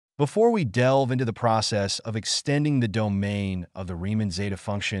Before we delve into the process of extending the domain of the Riemann zeta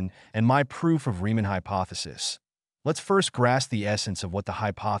function and my proof of Riemann hypothesis, let's first grasp the essence of what the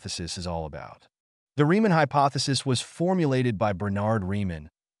hypothesis is all about. The Riemann hypothesis was formulated by Bernhard Riemann,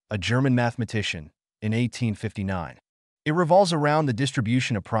 a German mathematician, in 1859. It revolves around the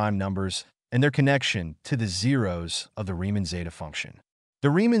distribution of prime numbers and their connection to the zeros of the Riemann zeta function. The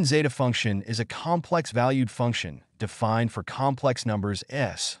Riemann zeta function is a complex-valued function defined for complex numbers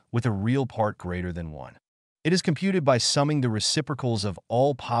s with a real part greater than 1. It is computed by summing the reciprocals of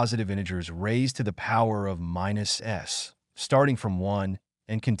all positive integers raised to the power of minus s, starting from 1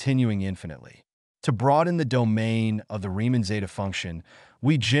 and continuing infinitely. To broaden the domain of the Riemann zeta function,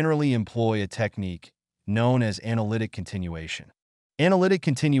 we generally employ a technique known as analytic continuation. Analytic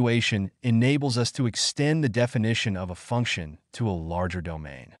continuation enables us to extend the definition of a function to a larger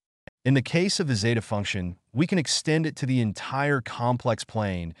domain. In the case of the zeta function, we can extend it to the entire complex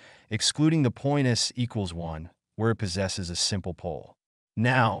plane, excluding the point s equals 1, where it possesses a simple pole.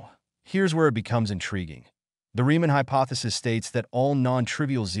 Now, here's where it becomes intriguing. The Riemann hypothesis states that all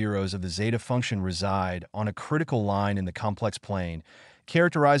non-trivial zeros of the zeta function reside on a critical line in the complex plane,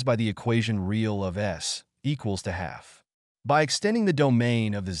 characterized by the equation real of s equals to half. By extending the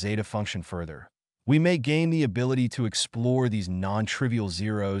domain of the zeta function further, we may gain the ability to explore these non-trivial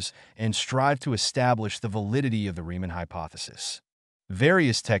zeros and strive to establish the validity of the Riemann hypothesis.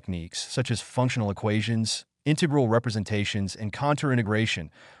 Various techniques, such as functional equations, integral representations, and contour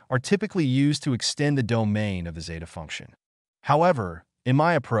integration, are typically used to extend the domain of the zeta function. However, in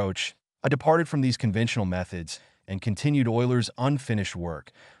my approach, I departed from these conventional methods and continued Euler's unfinished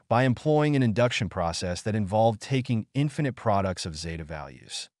work by employing an induction process that involved taking infinite products of zeta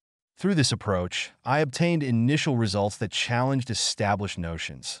values. Through this approach, I obtained initial results that challenged established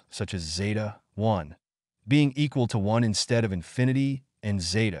notions, such as zeta 1 being equal to 1 instead of infinity, and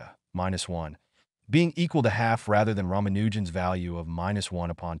zeta minus 1 being equal to half rather than Ramanujan's value of minus 1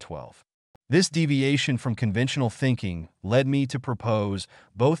 upon 12. This deviation from conventional thinking led me to propose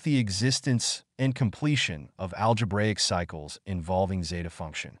both the existence and completion of algebraic cycles involving zeta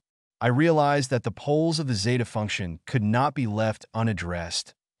function. I realized that the poles of the zeta function could not be left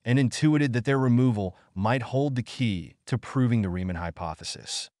unaddressed and intuited that their removal might hold the key to proving the Riemann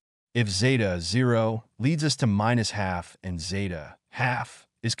hypothesis. If zeta 0 leads us to minus half and zeta half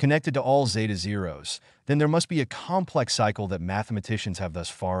is connected to all zeta zeros, then there must be a complex cycle that mathematicians have thus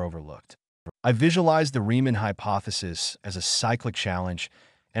far overlooked. I visualized the Riemann hypothesis as a cyclic challenge,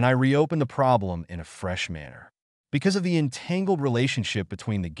 and I reopened the problem in a fresh manner. Because of the entangled relationship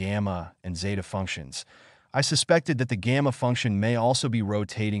between the gamma and zeta functions, I suspected that the gamma function may also be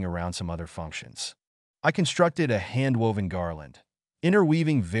rotating around some other functions. I constructed a hand-woven garland,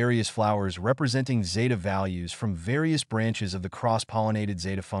 interweaving various flowers representing zeta values from various branches of the cross-pollinated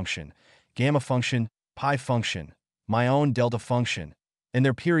zeta function, gamma function, pi function, my own delta function, and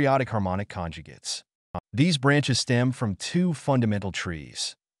their periodic harmonic conjugates. These branches stem from two fundamental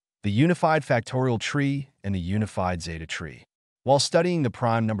trees, the unified factorial tree and the unified zeta tree. While studying the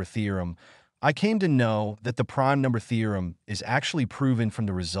prime number theorem, I came to know that the prime number theorem is actually proven from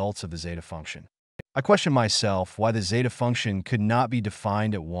the results of the zeta function. I questioned myself why the zeta function could not be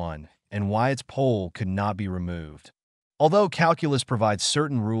defined at 1 and why its pole could not be removed. Although calculus provides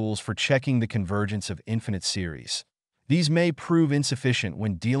certain rules for checking the convergence of infinite series, these may prove insufficient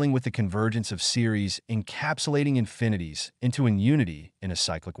when dealing with the convergence of series encapsulating infinities into an unity in a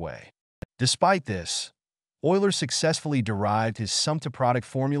cyclic way. Despite this, Euler successfully derived his sum-to-product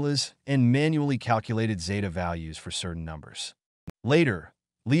formulas and manually calculated zeta values for certain numbers. Later,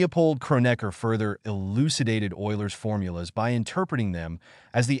 Leopold Kronecker further elucidated Euler's formulas by interpreting them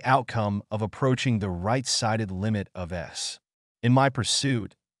as the outcome of approaching the right-sided limit of S. In my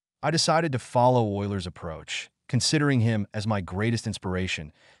pursuit, I decided to follow Euler's approach, considering him as my greatest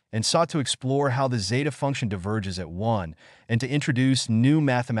inspiration, and sought to explore how the zeta function diverges at 1 and to introduce new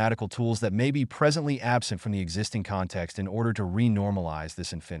mathematical tools that may be presently absent from the existing context in order to renormalize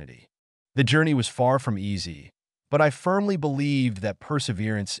this infinity. The journey was far from easy, but I firmly believed that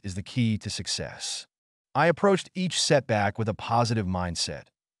perseverance is the key to success. I approached each setback with a positive mindset,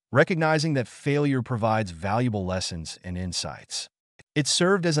 recognizing that failure provides valuable lessons and insights. It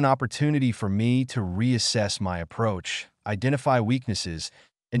served as an opportunity for me to reassess my approach, identify weaknesses,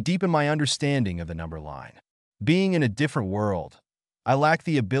 and deepen my understanding of the number line. Being in a different world, I lacked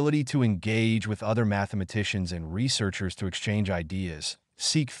the ability to engage with other mathematicians and researchers to exchange ideas,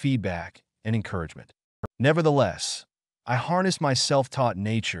 seek feedback, and encouragement. Nevertheless, I harnessed my self-taught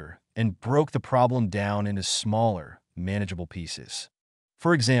nature and broke the problem down into smaller, manageable pieces.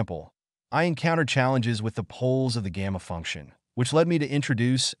 For example, I encountered challenges with the poles of the gamma function, which led me to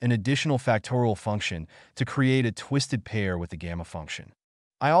introduce an additional factorial function to create a twisted pair with the gamma function.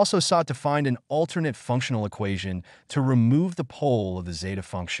 I also sought to find an alternate functional equation to remove the pole of the zeta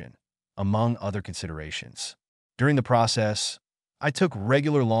function, among other considerations. During the process, I took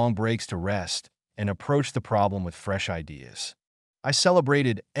regular long breaks to rest and approached the problem with fresh ideas. I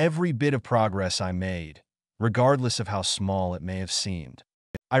celebrated every bit of progress I made, regardless of how small it may have seemed.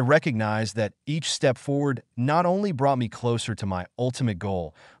 I recognized that each step forward not only brought me closer to my ultimate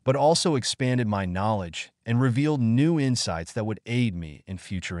goal, but also expanded my knowledge and revealed new insights that would aid me in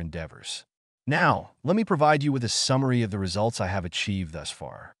future endeavors. Now, let me provide you with a summary of the results I have achieved thus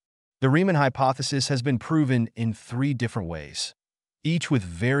far. The Riemann hypothesis has been proven in 3 different ways, each with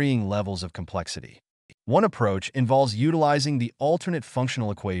varying levels of complexity. One approach involves utilizing the alternate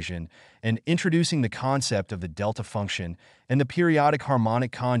functional equation and introducing the concept of the delta function and the periodic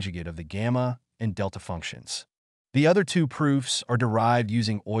harmonic conjugate of the gamma and delta functions. The other 2 proofs are derived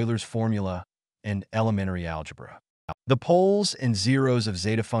using Euler's formula and elementary algebra. The poles and zeros of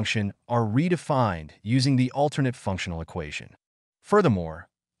zeta function are redefined using the alternate functional equation. Furthermore,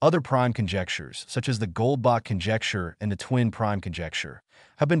 other prime conjectures, such as the Goldbach conjecture and the twin prime conjecture,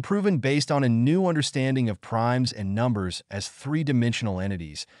 have been proven based on a new understanding of primes and numbers as 3-dimensional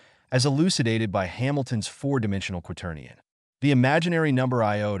entities, as elucidated by Hamilton's 4-dimensional quaternion. The imaginary number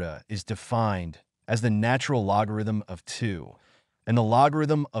iota is defined as the natural logarithm of 2, and the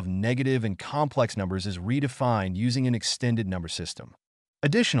logarithm of negative and complex numbers is redefined using an extended number system.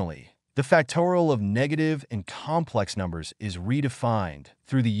 Additionally, the factorial of negative and complex numbers is redefined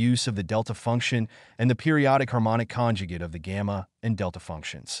through the use of the delta function and the periodic harmonic conjugate of the gamma and delta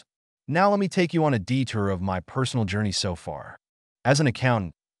functions. Now let me take you on a detour of my personal journey so far. As an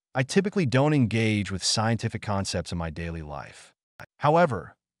accountant, I typically don't engage with scientific concepts in my daily life.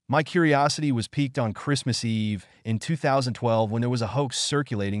 However, my curiosity was piqued on Christmas Eve in 2012 when there was a hoax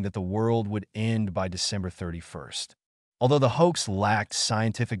circulating that the world would end by December 31st. Although the hoax lacked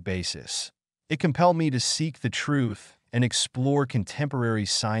scientific basis, it compelled me to seek the truth and explore contemporary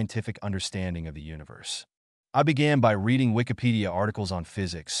scientific understanding of the universe. I began by reading Wikipedia articles on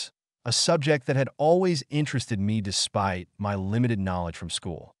physics, a subject that had always interested me despite my limited knowledge from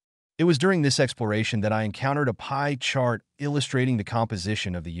school. It was during this exploration that I encountered a pie chart illustrating the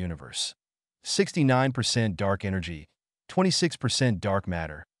composition of the universe: 69% dark energy, 26% dark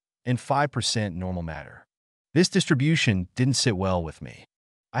matter, and 5% normal matter. This distribution didn't sit well with me.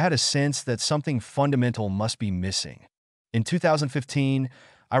 I had a sense that something fundamental must be missing. In 2015,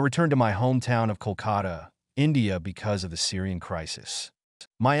 I returned to my hometown of Kolkata, India, because of the Syrian crisis.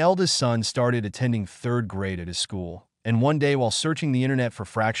 My eldest son started attending 3rd grade at his school, and one day while searching the internet for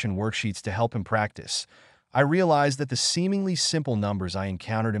fraction worksheets to help him practice, I realized that the seemingly simple numbers I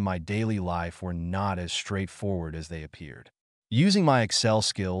encountered in my daily life were not as straightforward as they appeared. Using my Excel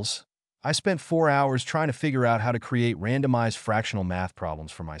skills, I spent 4 hours trying to figure out how to create randomized fractional math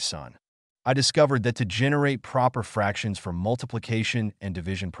problems for my son. I discovered that to generate proper fractions for multiplication and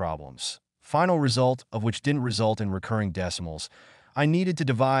division problems, final result of which didn't result in recurring decimals, I needed to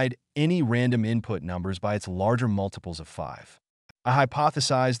divide any random input numbers by its larger multiples of 5. I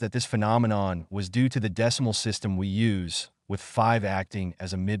hypothesized that this phenomenon was due to the decimal system we use, with 5 acting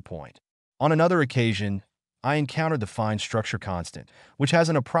as a midpoint. On another occasion, I encountered the fine structure constant, which has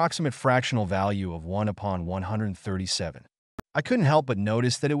an approximate fractional value of 1 upon 137. I couldn't help but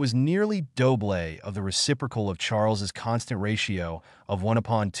notice that it was nearly double of the reciprocal of Charles's constant ratio of 1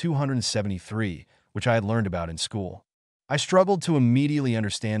 upon 273, which I had learned about in school. I struggled to immediately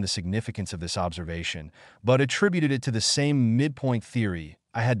understand the significance of this observation, but attributed it to the same midpoint theory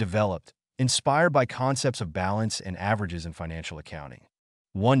I had developed, inspired by concepts of balance and averages in financial accounting.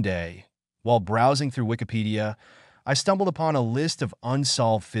 One day, while browsing through Wikipedia, I stumbled upon a list of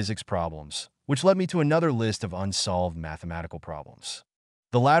unsolved physics problems, which led me to another list of unsolved mathematical problems.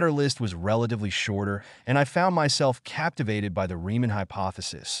 The latter list was relatively shorter, and I found myself captivated by the Riemann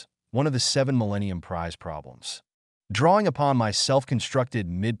hypothesis, one of the 7 Millennium Prize problems. Drawing upon my self-constructed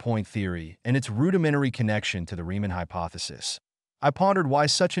midpoint theory and its rudimentary connection to the Riemann hypothesis, I pondered why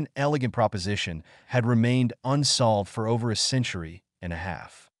such an elegant proposition had remained unsolved for over a century and a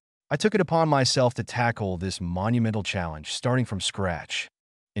half. I took it upon myself to tackle this monumental challenge starting from scratch.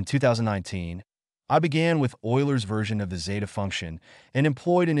 In 2019, I began with Euler's version of the zeta function and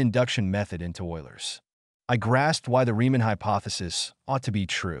employed an induction method into Euler's. I grasped why the Riemann hypothesis ought to be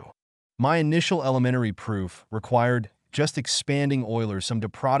true. My initial elementary proof required just expanding Euler's sum to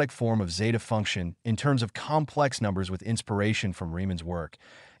product form of zeta function in terms of complex numbers with inspiration from Riemann's work,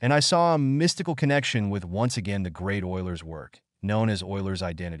 and I saw a mystical connection with once again the great Euler's work, known as Euler's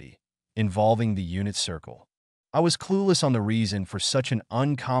identity, involving the unit circle. I was clueless on the reason for such an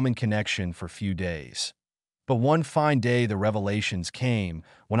uncommon connection for few days. But one fine day the revelations came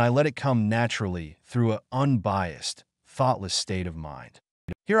when I let it come naturally through an unbiased, thoughtless state of mind.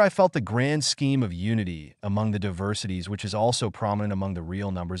 Here I felt the grand scheme of unity among the diversities which is also prominent among the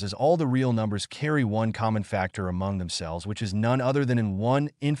real numbers, as all the real numbers carry one common factor among themselves, which is none other than in one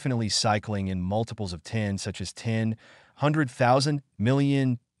infinitely cycling in multiples of 10, such as 10, 100,000,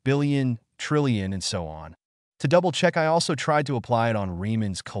 million, billion, trillion, and so on. To double check, I also tried to apply it on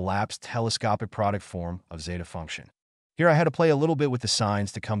Riemann's collapsed telescopic product form of zeta function. Here I had to play a little bit with the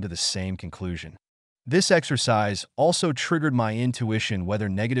signs to come to the same conclusion. This exercise also triggered my intuition whether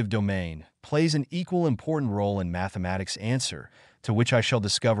negative domain plays an equal important role in mathematics, answer to which I shall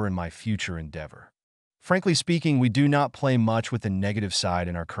discover in my future endeavor. Frankly speaking, we do not play much with the negative side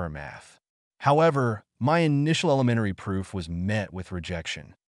in our current math. However, my initial elementary proof was met with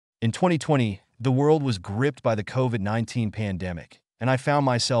rejection. In 2020, the world was gripped by the COVID-19 pandemic, and I found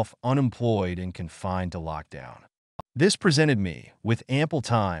myself unemployed and confined to lockdown. This presented me with ample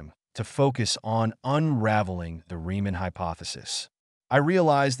time to focus on unraveling the Riemann hypothesis. I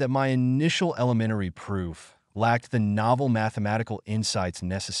realized that my initial elementary proof lacked the novel mathematical insights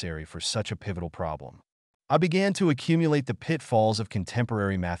necessary for such a pivotal problem. I began to accumulate the pitfalls of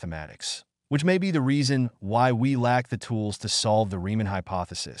contemporary mathematics, which may be the reason why we lack the tools to solve the Riemann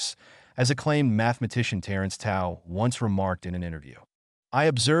hypothesis, as acclaimed mathematician Terence Tao once remarked in an interview. I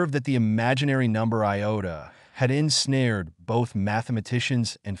observed that the imaginary number iota had ensnared both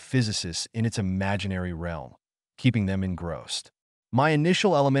mathematicians and physicists in its imaginary realm, keeping them engrossed. My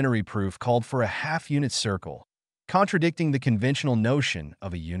initial elementary proof called for a half-unit circle, contradicting the conventional notion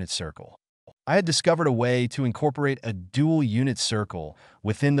of a unit circle. I had discovered a way to incorporate a dual unit circle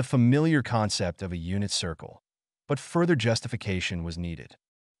within the familiar concept of a unit circle, but further justification was needed.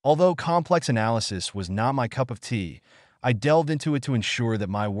 Although complex analysis was not my cup of tea, I delved into it to ensure that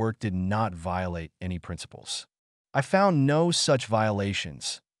my work did not violate any principles. I found no such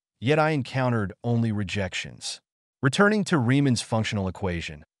violations, yet I encountered only rejections. Returning to Riemann's functional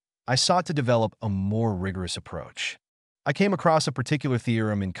equation, I sought to develop a more rigorous approach. I came across a particular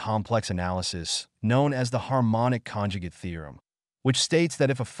theorem in complex analysis known as the harmonic conjugate theorem, which states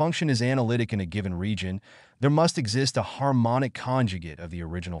that if a function is analytic in a given region, there must exist a harmonic conjugate of the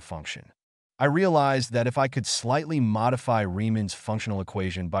original function. I realized that if I could slightly modify Riemann's functional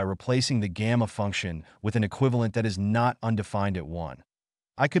equation by replacing the gamma function with an equivalent that is not undefined at 1,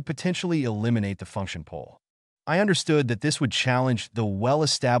 I could potentially eliminate the function pole. I understood that this would challenge the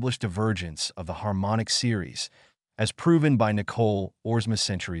well-established divergence of the harmonic series, as proven by Nicole Oersma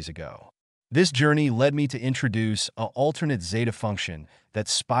centuries ago. This journey led me to introduce an alternate zeta function that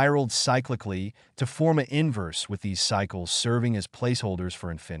spiraled cyclically to form an inverse, with these cycles serving as placeholders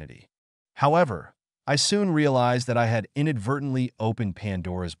for infinity. However, I soon realized that I had inadvertently opened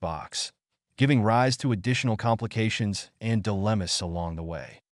Pandora's box, giving rise to additional complications and dilemmas along the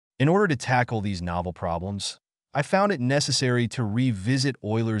way. In order to tackle these novel problems, I found it necessary to revisit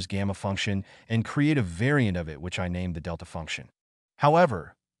Euler's gamma function and create a variant of it, which I named the delta function.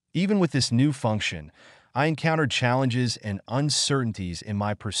 However, even with this new function, I encountered challenges and uncertainties in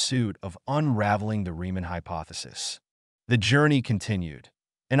my pursuit of unraveling the Riemann hypothesis. The journey continued,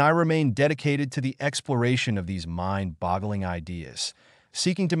 and I remained dedicated to the exploration of these mind-boggling ideas,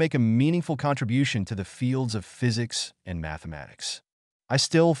 seeking to make a meaningful contribution to the fields of physics and mathematics. I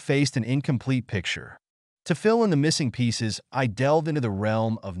still faced an incomplete picture. To fill in the missing pieces, I delved into the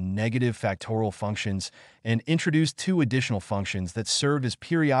realm of negative factorial functions and introduced two additional functions that served as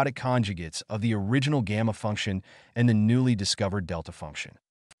periodic conjugates of the original gamma function and the newly discovered delta function.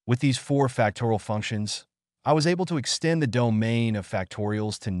 With these four factorial functions, I was able to extend the domain of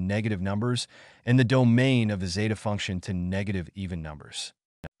factorials to negative numbers and the domain of the zeta function to negative even numbers.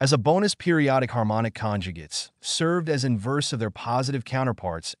 As a bonus, periodic harmonic conjugates served as inverse of their positive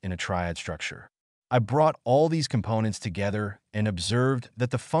counterparts in a triad structure. I brought all these components together and observed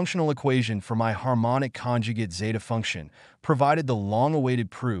that the functional equation for my harmonic conjugate zeta function provided the long-awaited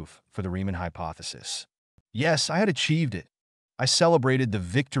proof for the Riemann hypothesis. Yes, I had achieved it. I celebrated the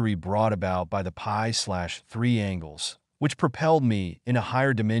victory brought about by the pi/3 angles, which propelled me into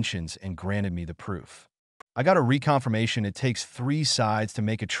higher dimensions and granted me the proof. I got a reconfirmation it takes 3 sides to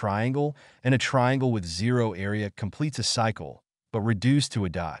make a triangle, and a triangle with 0 area completes a cycle, but reduced to a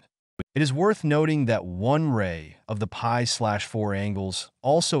dot. It is worth noting that one ray of the pi/4 angles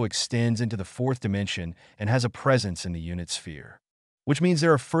also extends into the 4th dimension and has a presence in the unit sphere, which means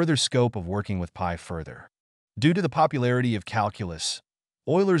there are further scope of working with pi further. Due to the popularity of calculus,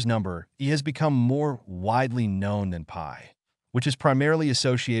 Euler's number E has become more widely known than pi, which is primarily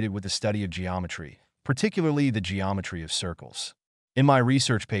associated with the study of geometry, particularly the geometry of circles. In my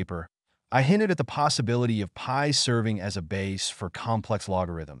research paper, I hinted at the possibility of pi serving as a base for complex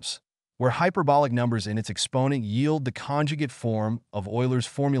logarithms, where hyperbolic numbers in its exponent yield the conjugate form of Euler's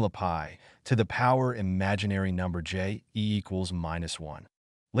formula pi to the power imaginary number j equals -1.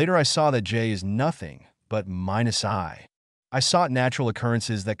 Later I saw that j is nothing but -I. I sought natural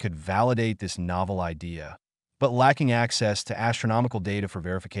occurrences that could validate this novel idea, but lacking access to astronomical data for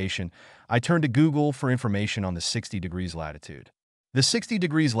verification, I turned to Google for information on the 60 degrees latitude. The 60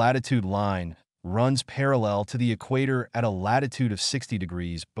 degrees latitude line runs parallel to the equator at a latitude of 60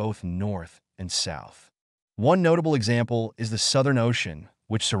 degrees both north and south. One notable example is the Southern Ocean,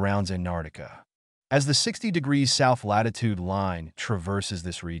 which surrounds Antarctica. As the 60 degrees south latitude line traverses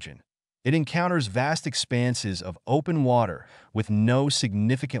this region, it encounters vast expanses of open water with no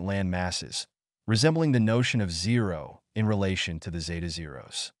significant land masses, resembling the notion of zero in relation to the zeta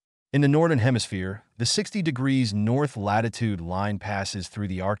zeros. In the Northern Hemisphere, the 60 degrees north latitude line passes through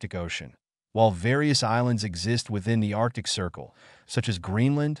the Arctic Ocean, while various islands exist within the Arctic Circle, such as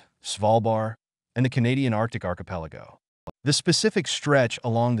Greenland, Svalbard, and the Canadian Arctic Archipelago. The specific stretch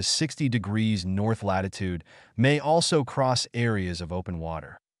along the 60 degrees north latitude may also cross areas of open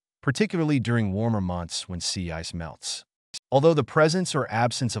water, particularly during warmer months when sea ice melts. Although the presence or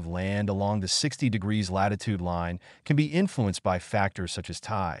absence of land along the 60 degrees latitude line can be influenced by factors such as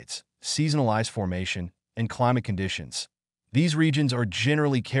tides, seasonal ice formation, and climate conditions, these regions are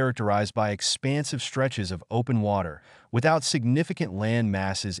generally characterized by expansive stretches of open water without significant land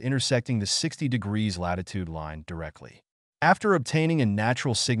masses intersecting the 60 degrees latitude line directly. After obtaining a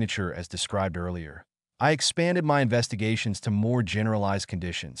natural signature as described earlier, I expanded my investigations to more generalized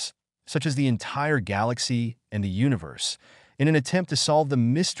conditions, such as the entire galaxy and the universe, in an attempt to solve the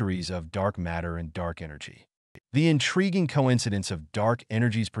mysteries of dark matter and dark energy. The intriguing coincidence of dark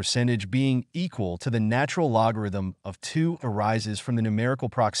energy's percentage being equal to the natural logarithm of 2 arises from the numerical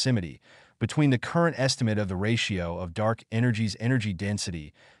proximity between the current estimate of the ratio of dark energy's energy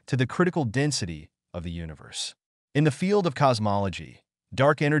density to the critical density of the universe. In the field of cosmology,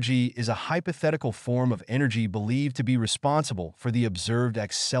 dark energy is a hypothetical form of energy believed to be responsible for the observed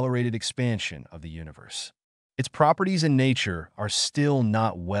accelerated expansion of the universe. Its properties and nature are still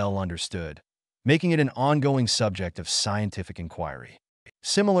not well understood, making it an ongoing subject of scientific inquiry.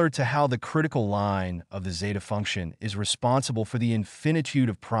 Similar to how the critical line of the zeta function is responsible for the infinitude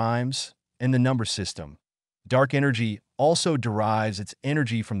of primes in the number system, dark energy also derives its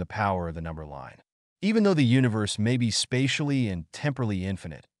energy from the power of the number line. Even though the universe may be spatially and temporally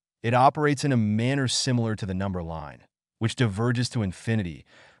infinite, it operates in a manner similar to the number line, which diverges to infinity,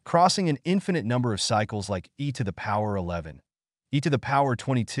 crossing an infinite number of cycles like e to the power 11, e to the power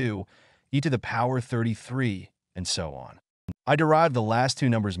 22, e to the power 33, and so on. I derived the last two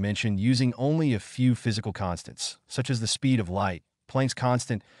numbers mentioned using only a few physical constants, such as the speed of light, Planck's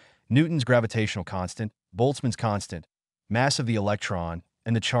constant, Newton's gravitational constant, Boltzmann's constant, mass of the electron,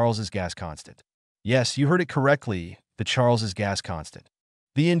 and the Charles's gas constant. Yes, you heard it correctly, the Charles's gas constant.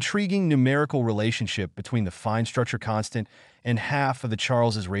 The intriguing numerical relationship between the fine structure constant and half of the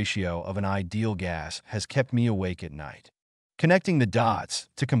Charles's ratio of an ideal gas has kept me awake at night. Connecting the dots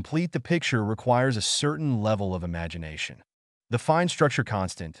to complete the picture requires a certain level of imagination. The fine structure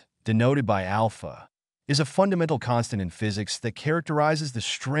constant, denoted by alpha, is a fundamental constant in physics that characterizes the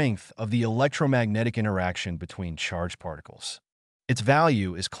strength of the electromagnetic interaction between charged particles. Its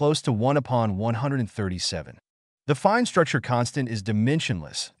value is close to 1 upon 137. The fine structure constant is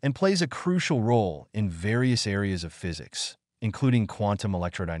dimensionless and plays a crucial role in various areas of physics, including quantum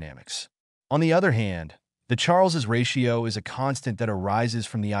electrodynamics. On the other hand, the Charles's ratio is a constant that arises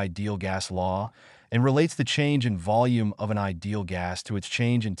from the ideal gas law and relates the change in volume of an ideal gas to its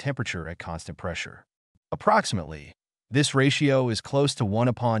change in temperature at constant pressure. Approximately, this ratio is close to 1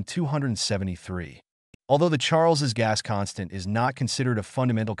 upon 273. Although the Charles's gas constant is not considered a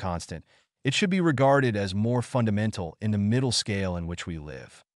fundamental constant, it should be regarded as more fundamental in the middle scale in which we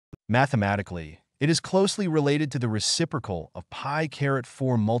live. Mathematically, it is closely related to the reciprocal of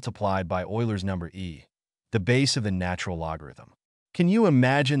pi⁴ multiplied by Euler's number e, the base of the natural logarithm. Can you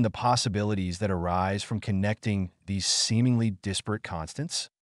imagine the possibilities that arise from connecting these seemingly disparate constants?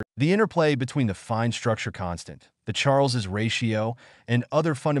 The interplay between the fine structure constant, the Charles's ratio, and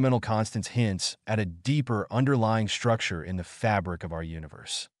other fundamental constants hints at a deeper underlying structure in the fabric of our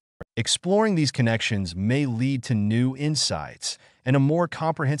universe. Exploring these connections may lead to new insights and a more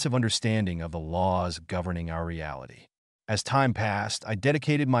comprehensive understanding of the laws governing our reality. As time passed, I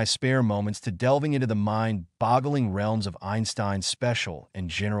dedicated my spare moments to delving into the mind-boggling realms of Einstein's special and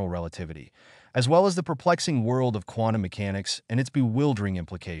general relativity, as well as the perplexing world of quantum mechanics and its bewildering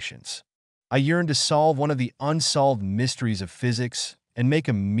implications. I yearn to solve one of the unsolved mysteries of physics and make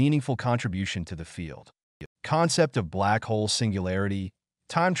a meaningful contribution to the field. Concept of black hole singularity,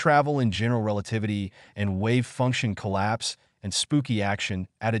 time travel in general relativity, and wave function collapse and spooky action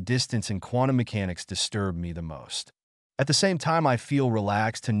at a distance in quantum mechanics disturb me the most. At the same time, I feel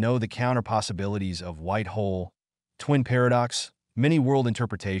relaxed to know the counter possibilities of white hole, twin paradox, many-world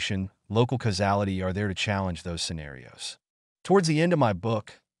interpretation, local causality are there to challenge those scenarios. Towards the end of my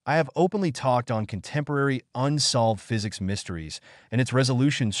book, I have openly talked on contemporary unsolved physics mysteries and its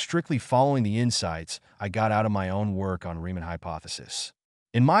resolution strictly following the insights I got out of my own work on Riemann hypothesis.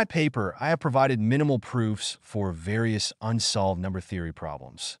 In my paper, I have provided minimal proofs for various unsolved number theory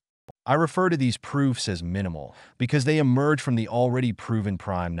problems. I refer to these proofs as minimal because they emerge from the already proven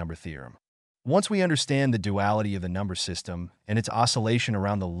prime number theorem. Once we understand the duality of the number system and its oscillation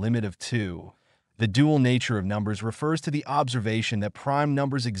around the limit of 2, the dual nature of numbers refers to the observation that prime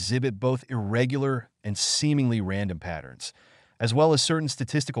numbers exhibit both irregular and seemingly random patterns, as well as certain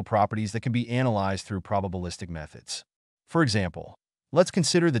statistical properties that can be analyzed through probabilistic methods. For example, let's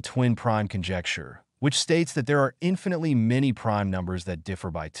consider the twin prime conjecture, which states that there are infinitely many prime numbers that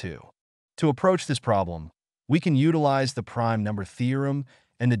differ by 2. To approach this problem, we can utilize the prime number theorem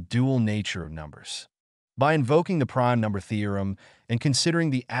and the dual nature of numbers. By invoking the prime number theorem and considering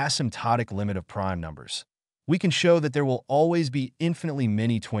the asymptotic limit of prime numbers, we can show that there will always be infinitely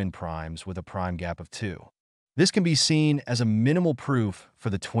many twin primes with a prime gap of 2. This can be seen as a minimal proof for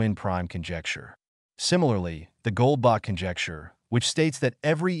the twin prime conjecture. Similarly, the Goldbach conjecture, which states that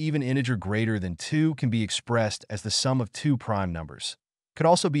every even integer greater than 2 can be expressed as the sum of 2 prime numbers, could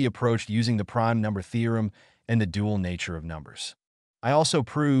also be approached using the prime number theorem and the dual nature of numbers. I also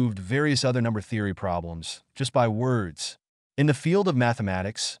proved various other number theory problems just by words. In the field of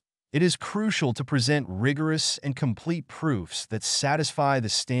mathematics, it is crucial to present rigorous and complete proofs that satisfy the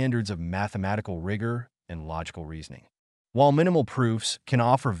standards of mathematical rigor and logical reasoning. While minimal proofs can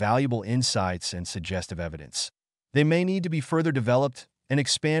offer valuable insights and suggestive evidence, they may need to be further developed and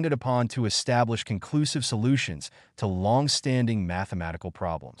expanded upon to establish conclusive solutions to long-standing mathematical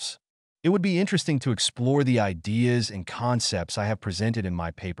problems. It would be interesting to explore the ideas and concepts I have presented in my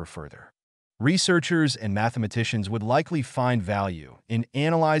paper further. Researchers and mathematicians would likely find value in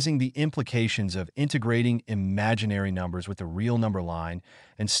analyzing the implications of integrating imaginary numbers with the real number line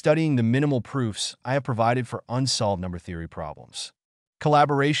and studying the minimal proofs I have provided for unsolved number theory problems.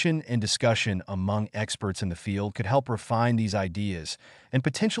 Collaboration and discussion among experts in the field could help refine these ideas and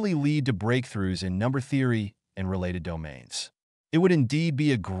potentially lead to breakthroughs in number theory and related domains. It would indeed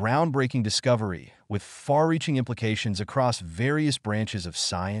be a groundbreaking discovery with far-reaching implications across various branches of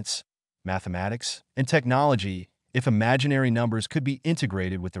science, mathematics, and technology if imaginary numbers could be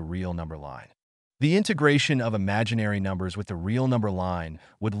integrated with the real number line. The integration of imaginary numbers with the real number line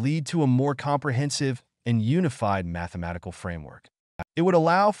would lead to a more comprehensive and unified mathematical framework. It would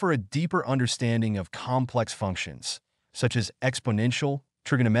allow for a deeper understanding of complex functions, such as exponential,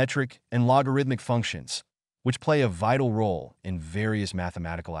 trigonometric, and logarithmic functions, which play a vital role in various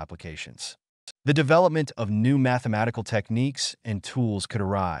mathematical applications. The development of new mathematical techniques and tools could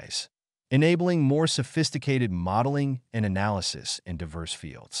arise, enabling more sophisticated modeling and analysis in diverse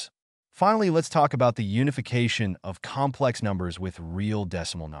fields. Finally, let's talk about the unification of complex numbers with real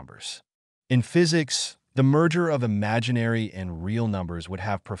decimal numbers. In physics, the merger of imaginary and real numbers would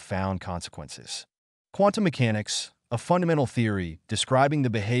have profound consequences. Quantum mechanics, a fundamental theory describing the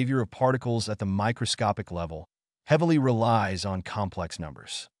behavior of particles at the microscopic level, heavily relies on complex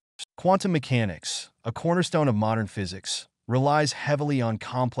numbers. Quantum mechanics, a cornerstone of modern physics, relies heavily on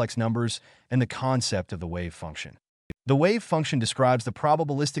complex numbers and the concept of the wave function. The wave function describes the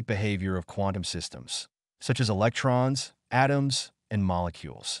probabilistic behavior of quantum systems, such as electrons, atoms, and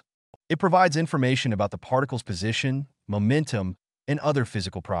molecules. It provides information about the particle's position, momentum, and other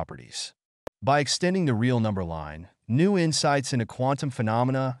physical properties. By extending the real number line, new insights into quantum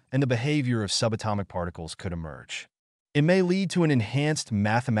phenomena and the behavior of subatomic particles could emerge. It may lead to an enhanced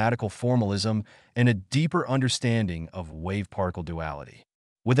mathematical formalism and a deeper understanding of wave-particle duality.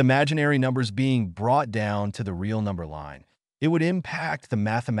 With imaginary numbers being brought down to the real number line, it would impact the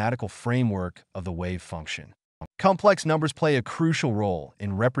mathematical framework of the wave function. Complex numbers play a crucial role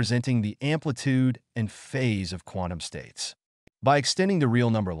in representing the amplitude and phase of quantum states. By extending the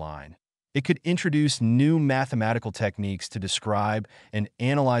real number line, it could introduce new mathematical techniques to describe and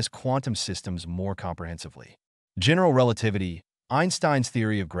analyze quantum systems more comprehensively. General relativity, Einstein's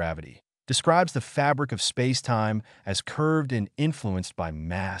theory of gravity, describes the fabric of space-time as curved and influenced by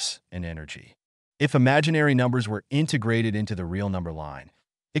mass and energy. If imaginary numbers were integrated into the real number line,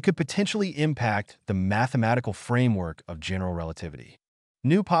 it could potentially impact the mathematical framework of general relativity.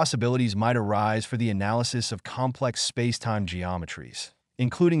 New possibilities might arise for the analysis of complex space-time geometries,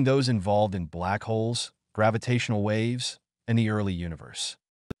 including those involved in black holes, gravitational waves, and the early universe.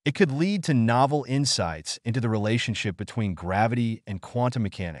 It could lead to novel insights into the relationship between gravity and quantum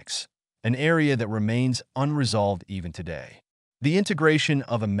mechanics, an area that remains unresolved even today. The integration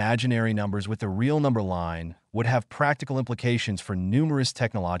of imaginary numbers with the real number line would have practical implications for numerous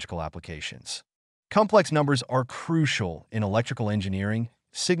technological applications. Complex numbers are crucial in electrical engineering,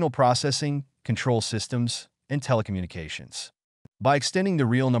 signal processing, control systems, and telecommunications. By extending the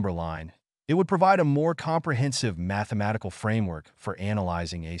real number line, it would provide a more comprehensive mathematical framework for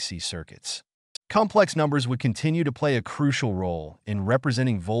analyzing AC circuits. Complex numbers would continue to play a crucial role in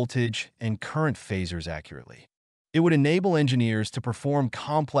representing voltage and current phasors accurately. It would enable engineers to perform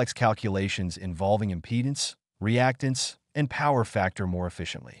complex calculations involving impedance, reactance, and power factor more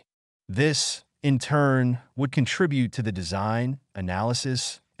efficiently. This, in turn, would contribute to the design,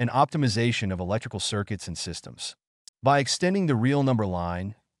 analysis, and optimization of electrical circuits and systems. By extending the real number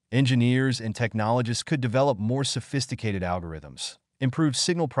line, engineers and technologists could develop more sophisticated algorithms, improve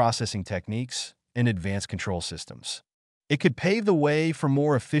signal processing techniques, and advanced control systems. It could pave the way for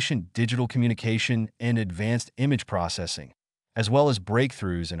more efficient digital communication and advanced image processing, as well as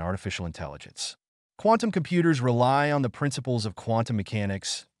breakthroughs in artificial intelligence. Quantum computers rely on the principles of quantum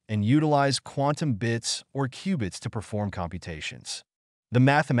mechanics and utilize quantum bits or qubits to perform computations. The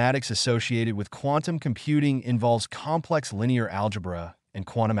mathematics associated with quantum computing involves complex linear algebra and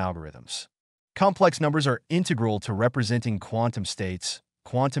quantum algorithms. Complex numbers are integral to representing quantum states,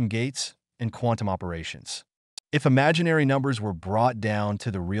 quantum gates, and quantum operations. If imaginary numbers were brought down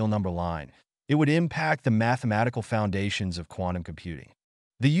to the real number line, it would impact the mathematical foundations of quantum computing.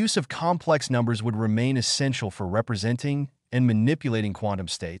 The use of complex numbers would remain essential for representing and manipulating quantum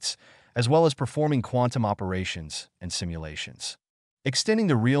states, as well as performing quantum operations and simulations. Extending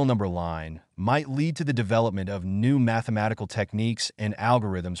the real number line might lead to the development of new mathematical techniques and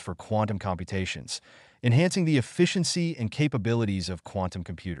algorithms for quantum computations, enhancing the efficiency and capabilities of quantum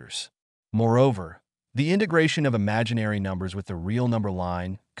computers. Moreover, the integration of imaginary numbers with the real number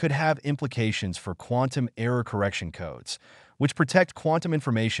line could have implications for quantum error correction codes, which protect quantum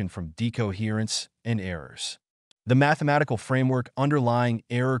information from decoherence and errors. The mathematical framework underlying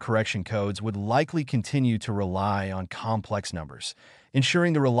error correction codes would likely continue to rely on complex numbers,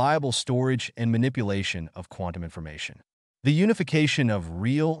 ensuring the reliable storage and manipulation of quantum information. The unification of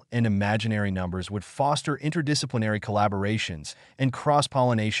real and imaginary numbers would foster interdisciplinary collaborations and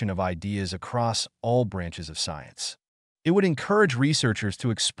cross-pollination of ideas across all branches of science. It would encourage researchers to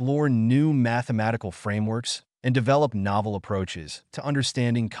explore new mathematical frameworks and develop novel approaches to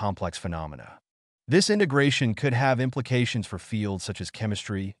understanding complex phenomena. This integration could have implications for fields such as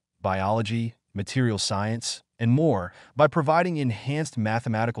chemistry, biology, material science, and more by providing enhanced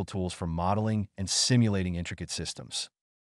mathematical tools for modeling and simulating intricate systems.